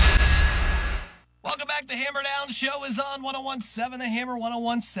back. The Hammer Down Show is on 1017 The Hammer,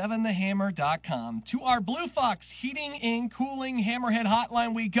 1017thehammer.com. To our Blue Fox Heating and Cooling Hammerhead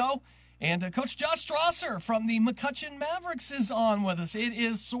Hotline we go. And Coach Josh Strasser from the McCutcheon Mavericks is on with us. It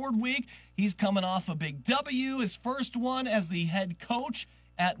is Sword Week. He's coming off a big W, his first one as the head coach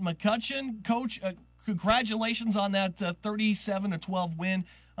at McCutcheon. Coach, congratulations on that 37-12 win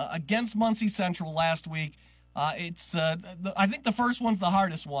against Muncie Central last week. I think the first one's the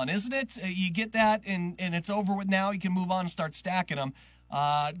hardest one, isn't it? You get that, and it's over with now. You can move on and start stacking them.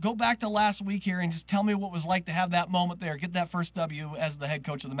 Go back to last week here and just tell me what it was like to have that moment there, get that first W as the head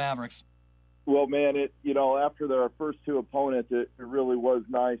coach of the Mavericks. Well, man, after our first two opponents, it really was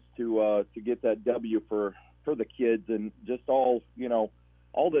nice to get that W for the kids, and just all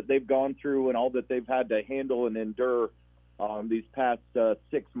that they've gone through and all that they've had to handle and endure these past 6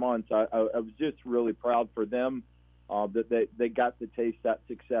 months. I was just really proud for them that they got to taste that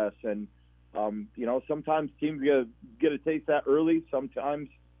success. And, sometimes teams get a taste that early. Sometimes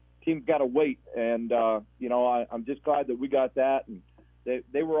teams got to wait. And, I'm just glad that we got that. And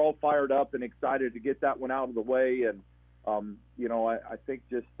they were all fired up and excited to get that one out of the way. And, I think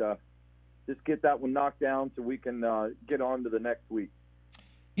just get that one knocked down so we can get on to the next week.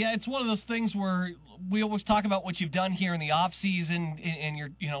 Yeah, it's one of those things where we always talk about what you've done here in the off season, and you're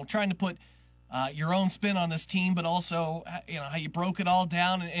trying to put your own spin on this team, but also how you broke it all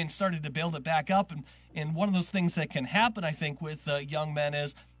down and started to build it back up. And one of those things that can happen, I think, with young men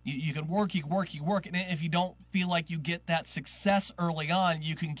is you can work, and if you don't feel like you get that success early on,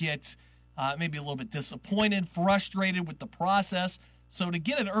 you can get maybe a little bit disappointed, frustrated with the process. So to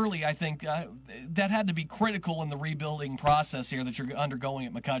get it early, I think that had to be critical in the rebuilding process here that you're undergoing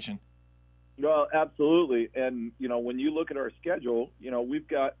at McCutcheon. Well, absolutely. And, when you look at our schedule, we've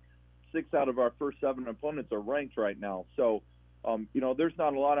got 6 out of our first 7 opponents are ranked right now. So, there's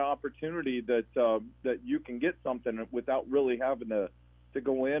not a lot of opportunity that you can get something without really having to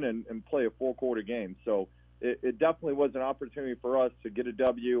go in and play a full quarter game. So it definitely was an opportunity for us to get a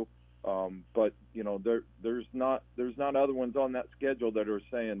W. But there's not other ones on that schedule that are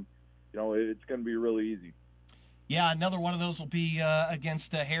saying, it's going to be really easy. Yeah, another one of those will be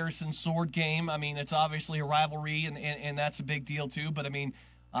against the Harrison Sword game. I mean, it's obviously a rivalry, and that's a big deal too. But I mean,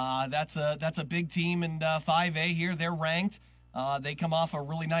 that's a big team in 5A here. They're ranked. They come off a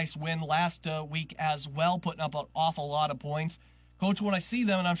really nice win last week as well, putting up an awful lot of points. Coach, when I see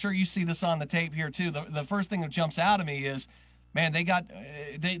them, and I'm sure you see this on the tape here too, the first thing that jumps out at me is, man, they got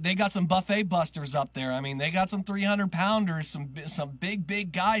some buffet busters up there. I mean, they got some 300-pounders, some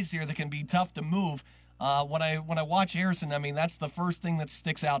big guys here that can be tough to move. When I watch Harrison, I mean, that's the first thing that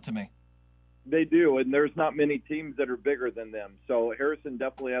sticks out to me. They do, and there's not many teams that are bigger than them. So Harrison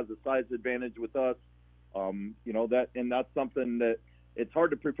definitely has a size advantage with us. That's something that it's hard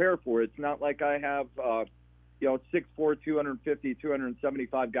to prepare for. It's not like I have 6'4", 250,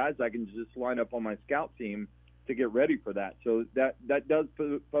 275 guys I can just line up on my scout team to get ready for that. So that does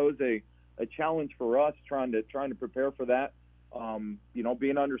pose a challenge for us trying to prepare for that.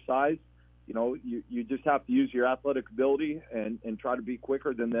 Being undersized, you just have to use your athletic ability and try to be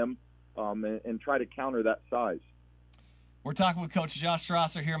quicker than them and try to counter that size. We're talking with Coach Josh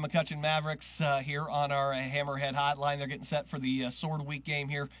Strasser here, McCutcheon Mavericks, here on our Hammerhead Hotline. They're getting set for the Sword Week game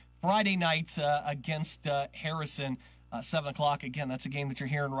here Friday night against Harrison, 7 o'clock. Again, that's a game that you're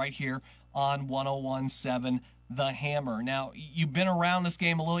hearing right here on 1017 The Hammer. Now, you've been around this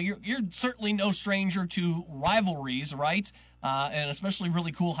game a little. You're certainly no stranger to rivalries, right? And especially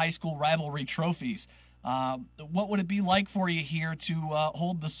really cool high school rivalry trophies. What would it be like for you here to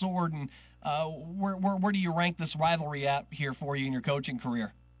hold the sword, and where do you rank this rivalry at here for you in your coaching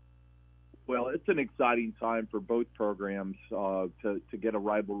career? Well, it's an exciting time for both programs to get a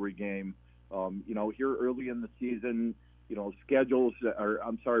rivalry game. Here early in the season,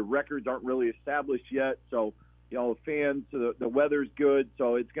 records aren't really established yet. So, fans, the weather's good.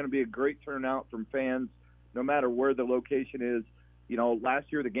 So it's going to be a great turnout from fans, no matter where the location is.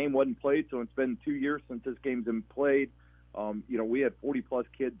 Last year the game wasn't played, so it's been 2 years since this game's been played. We had 40-plus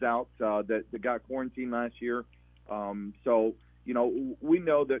kids out that got quarantined last year. We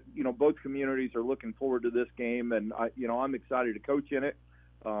know that, both communities are looking forward to this game, and I'm excited to coach in it.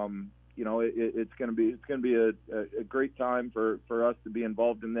 It's going to be a great time for us to be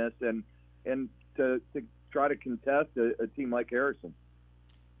involved in this and to try to contest a team like Harrison.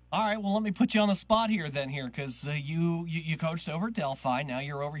 All right, well, let me put you on the spot here, because you coached over at Delphi. Now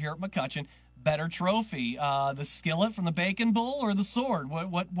you're over here at McCutcheon. Better trophy, the skillet from the Bacon Bowl or the sword?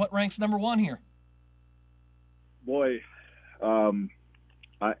 What ranks number one here? Boy, I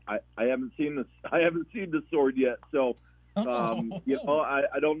haven't seen the sword yet, so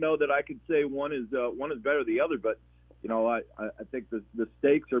I don't know that I could say one is better than the other, but I think the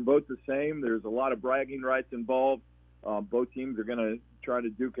stakes are both the same. There's a lot of bragging rights involved. Both teams are going to try to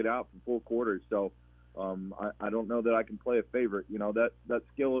duke it out for full quarters. So I don't know that I can play a favorite. That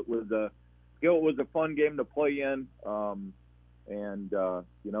skillet was a fun game to play in, and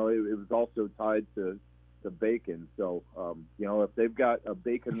it was also tied to bacon. So if they've got a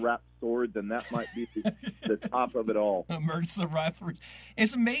bacon wrapped sword, then that might be the top of it all. Emerge the rivalry.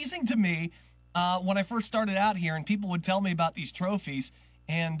 It's amazing to me when I first started out here, and people would tell me about these trophies.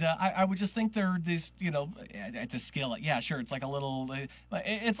 And I would just think they're this, it's a skillet. Yeah, sure. It's like a little,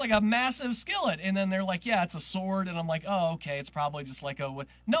 it's like a massive skillet. And then they're like, yeah, it's a sword. And I'm like, oh, okay. It's probably just like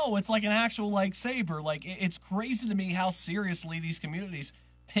no, it's like an actual saber. It's crazy to me how seriously these communities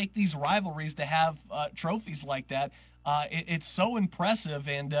take these rivalries to have trophies like that. It's so impressive.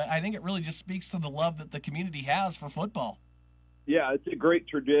 And I think it really just speaks to the love that the community has for football. Yeah, it's a great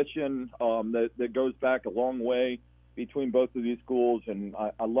tradition that goes back a long way between both of these schools, and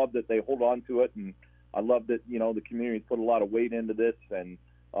I love that they hold on to it, and I love that the community's put a lot of weight into this, and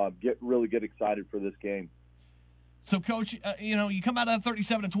get excited for this game. So, Coach, you come out of a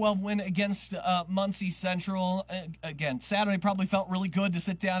 37-12 win against Muncie Central. Again, Saturday probably felt really good to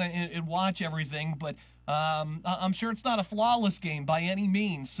sit down and watch everything, but I'm sure it's not a flawless game by any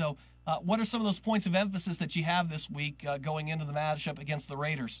means. So, what are some of those points of emphasis that you have this week going into the matchup against the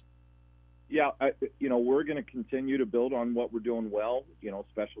Raiders? Yeah, we're going to continue to build on what we're doing well.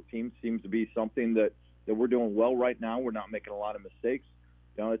 Special teams seems to be something that we're doing well right now. We're not making a lot of mistakes.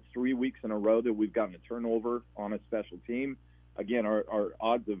 It's 3 weeks in a row that we've gotten a turnover on a special team. Again, our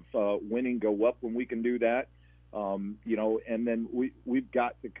odds of winning go up when we can do that. And then we've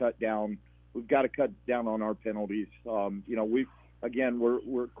got to cut down. We've got to cut down on our penalties. We're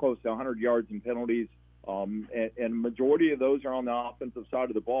close to 100 yards in penalties, and majority of those are on the offensive side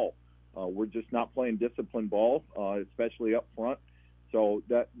of the ball. We're just not playing disciplined ball, especially up front. So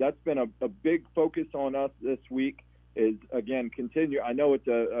that's been a big focus on us this week. Is again continue. I know it's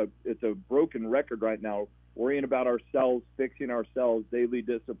a broken record right now, worrying about ourselves, fixing ourselves, daily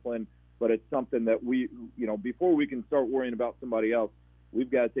discipline. But it's something that we, before we can start worrying about somebody else,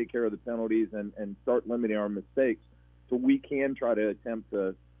 we've got to take care of the penalties and start limiting our mistakes, so we can try to attempt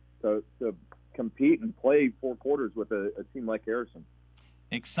to compete and play 4 quarters with a team like Harrison.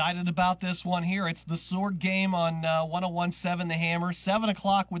 Excited about this one here. It's the Sword game on 101.7 The Hammer, 7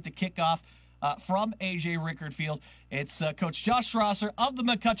 o'clock with the kickoff from A.J. Rickard Field. It's Coach Josh Strasser of the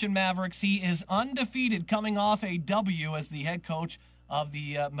McCutcheon Mavericks. He is undefeated coming off a W as the head coach of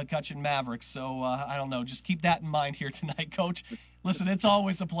the McCutcheon Mavericks. So, I don't know, just keep that in mind here tonight, Coach. Listen, it's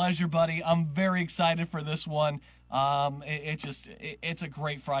always a pleasure, buddy. I'm very excited for this one. It's a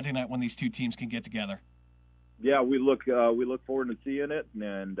great Friday night when these two teams can get together. Yeah, we look forward to seeing it,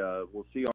 and we'll see you